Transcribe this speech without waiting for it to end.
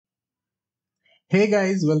Hey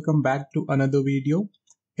guys, welcome back to another video.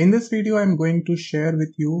 In this video, I'm going to share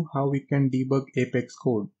with you how we can debug Apex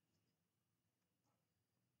code.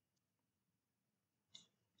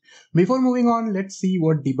 Before moving on, let's see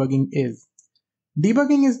what debugging is.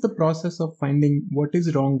 Debugging is the process of finding what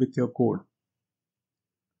is wrong with your code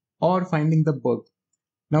or finding the bug.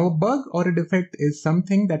 Now, a bug or a defect is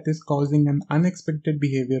something that is causing an unexpected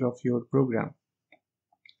behavior of your program.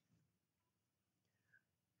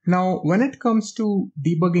 Now, when it comes to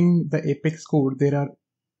debugging the Apex code, there are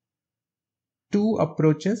two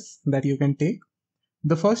approaches that you can take.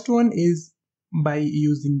 The first one is by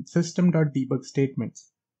using System.Debug statements,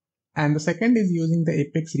 and the second is using the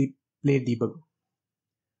Apex Replay Debugger.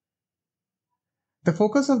 The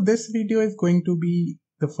focus of this video is going to be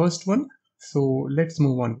the first one, so let's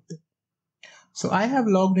move on with it. So I have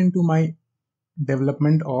logged into my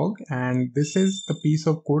development org, and this is the piece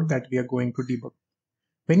of code that we are going to debug.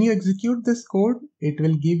 When you execute this code, it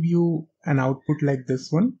will give you an output like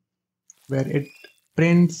this one, where it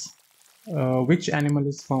prints which animal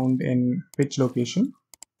is found in which location.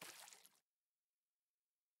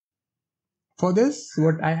 For this,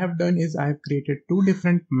 what I have done is I have created two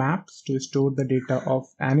different maps to store the data of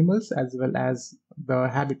animals as well as the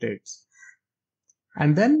habitats.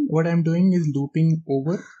 And then what I'm doing is looping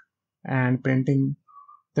over and printing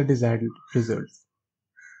the desired results.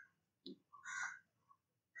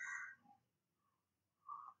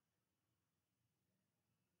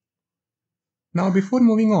 Now, before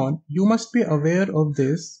moving on, you must be aware of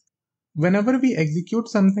this. Whenever we execute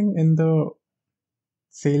something in the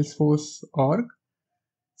Salesforce org,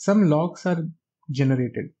 some logs are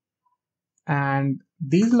generated, and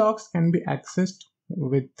these logs can be accessed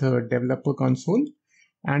with the Developer Console.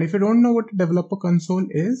 And if you don't know what Developer Console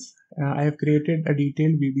is, I have created a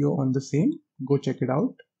detailed video on the same. Go check it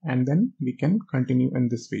out, and then we can continue in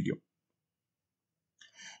this video.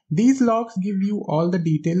 These logs give you all the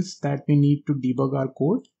details that we need to debug our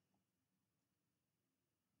code.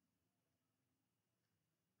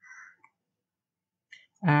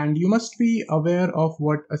 And you must be aware of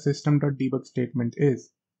what a System.Debug statement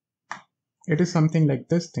is. It is something like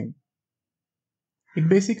this thing. It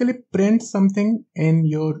basically prints something in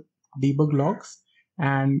your debug logs,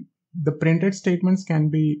 and the printed statements can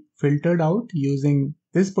be filtered out using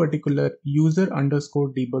this particular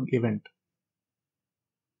user_debug event.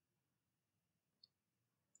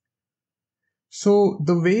 So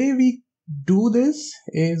the way we do this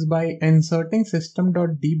is by inserting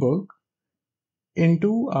System.Debug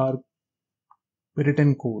into our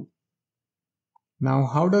written code. Now,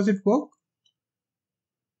 how does it work?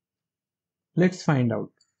 Let's find out.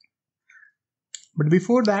 But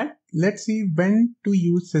before that, let's see when to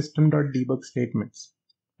use System.Debug statements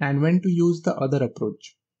and when to use the other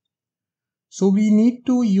approach. So we need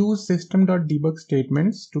to use System.Debug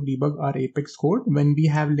statements to debug our Apex code when we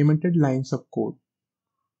have limited lines of code.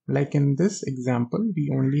 Like in this example,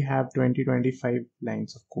 we only have 20-25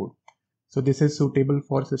 lines of code. So this is suitable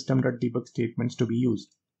for System.Debug statements to be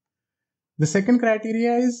used. The second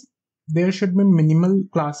criteria is there should be minimal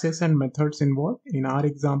classes and methods involved. In our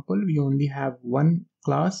example, we only have one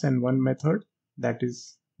class and one method that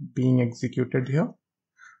is being executed here.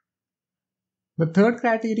 The third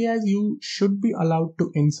criteria is you should be allowed to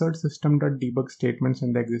insert System.Debug statements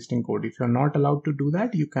in the existing code. If you're not allowed to do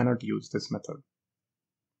that, you cannot use this method.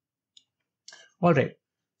 Alright,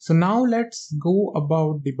 so now let's go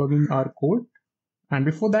about debugging our code. And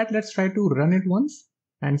before that, let's try to run it once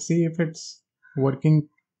and see if it's working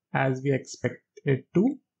as we expect it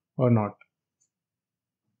to or not.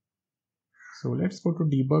 So let's go to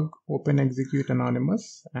debug, open execute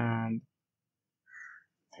anonymous, and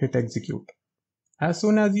hit execute. As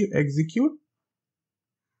soon as you execute,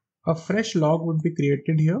 a fresh log would be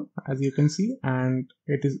created here, as you can see, and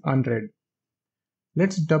it is unread.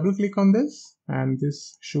 Let's double click on this, and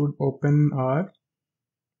this should open our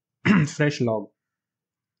fresh log.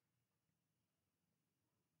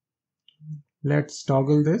 Let's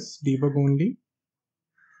toggle this debug only.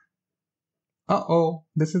 Uh-oh,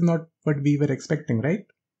 this is not what we were expecting, right?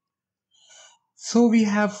 So we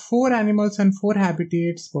have 4 animals and 4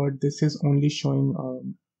 habitats, but this is only showing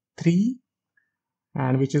 3,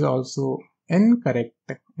 and which is also incorrect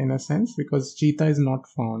in a sense because cheetah is not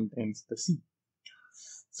found in the sea.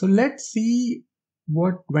 So let's see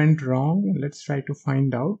what went wrong. Let's try to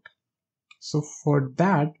find out. So for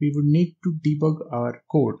that, we would need to debug our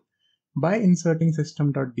code by inserting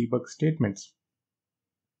System.Debug statements.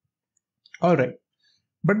 Alright,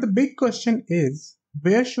 but the big question is,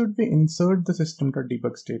 where should we insert the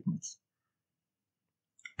System.Debug statements?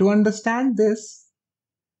 To understand this,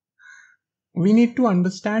 we need to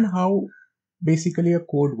understand how basically a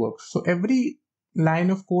code works. So every line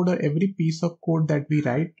of code or every piece of code that we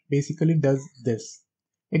write basically does this.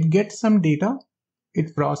 It gets some data,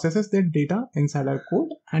 it processes that data inside our code,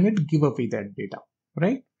 and it gives away that data,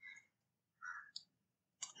 right?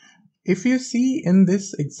 If you see in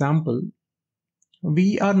this example,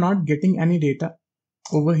 we are not getting any data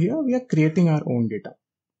over here. We are creating our own data.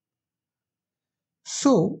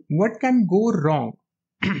 So what can go wrong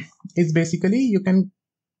is basically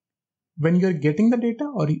when you're getting the data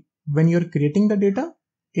or when you're creating the data,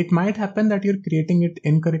 it might happen that you're creating it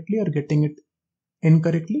incorrectly or getting it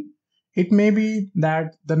incorrectly. It may be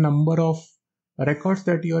that the number of records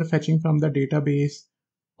that you're fetching from the database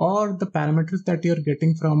or the parameters that you're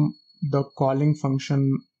getting from the calling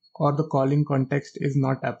function or the calling context is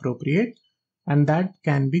not appropriate, and that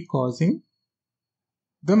can be causing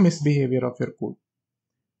the misbehavior of your code.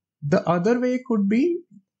 The other way could be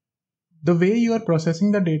the way you are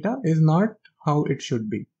processing the data is not how it should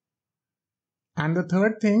be. And the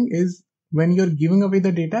third thing is when you're giving away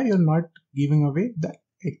the data, you're not giving away the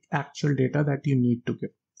actual data that you need to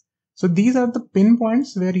give. So these are the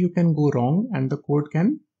pinpoints where you can go wrong and the code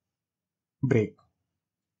can break.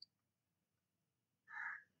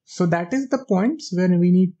 So that is the points where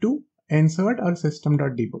we need to insert our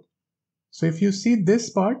System.Debug. So if you see this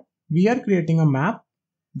part, we are creating a map.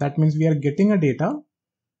 That means we are getting a data.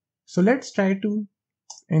 So let's try to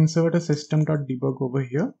insert a System.Debug over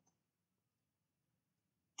here.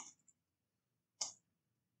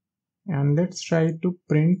 And let's try to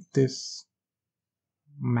print this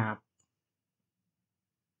map.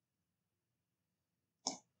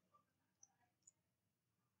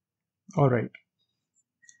 All right.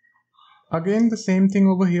 Again, the same thing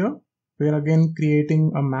over here. We're again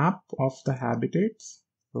creating a map of the habitats.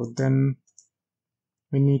 So then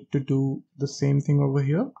we need to do the same thing over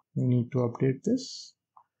here. We need to update this.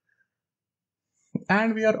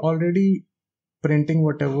 And we are already printing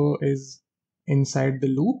whatever is inside the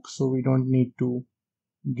loop. So we don't need to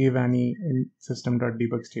give any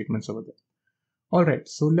System.Debug statements over there. All right,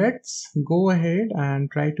 so let's go ahead and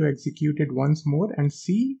try to execute it once more and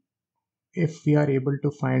see if we are able to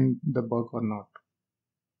find the bug or not.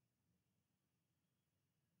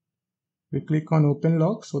 We click on open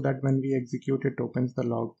log so that when we execute it opens the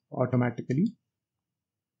log automatically.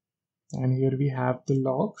 And here we have the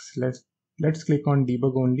logs. Let's click on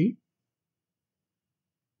debug only.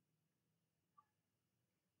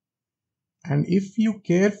 And if you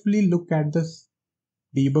carefully look at the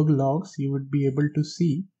debug logs, you would be able to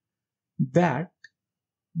see that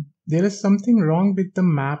there is something wrong with the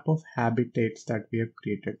map of habitats that we have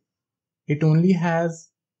created. It only has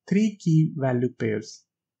 3 key value pairs.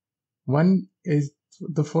 One is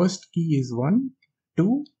the first key is 1,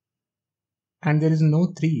 2, and there is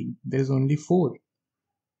no 3. There is only 4.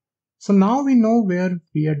 So now we know where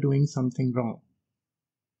we are doing something wrong.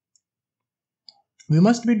 We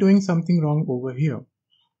must be doing something wrong over here,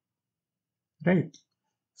 right?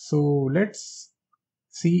 So let's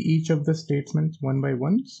see each of the statements one by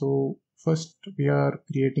one. So first we are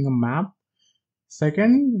creating a map.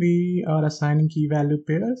 Second, we are assigning key value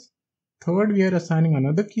pairs. Third, we are assigning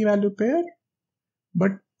another key value pair.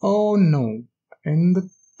 But oh no, in the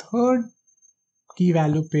third key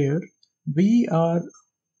value pair, we are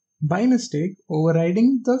by mistake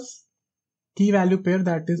overriding the key value pair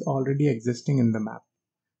that is already existing in the map.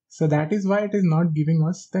 So that is why it is not giving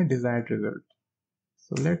us the desired result.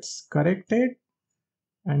 So let's correct it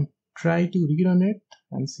and try to rerun it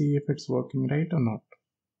and see if it's working right or not.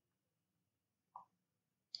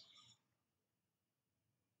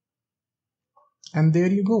 And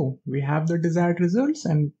there you go. We have the desired results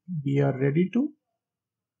and we are ready to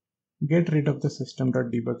get rid of the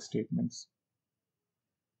System.Debug statements.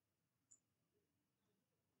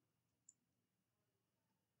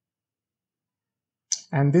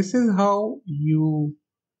 And this is how you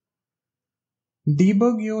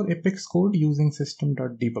debug your Apex code using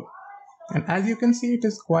System.Debug. And as you can see, it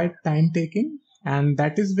is quite time taking, and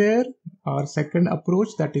that is where our second approach,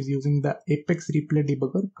 that is using the Apex Replay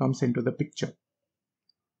Debugger, comes into the picture.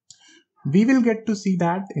 We will get to see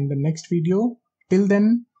that in the next video. Till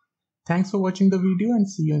then, thanks for watching the video and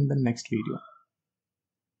see you in the next video.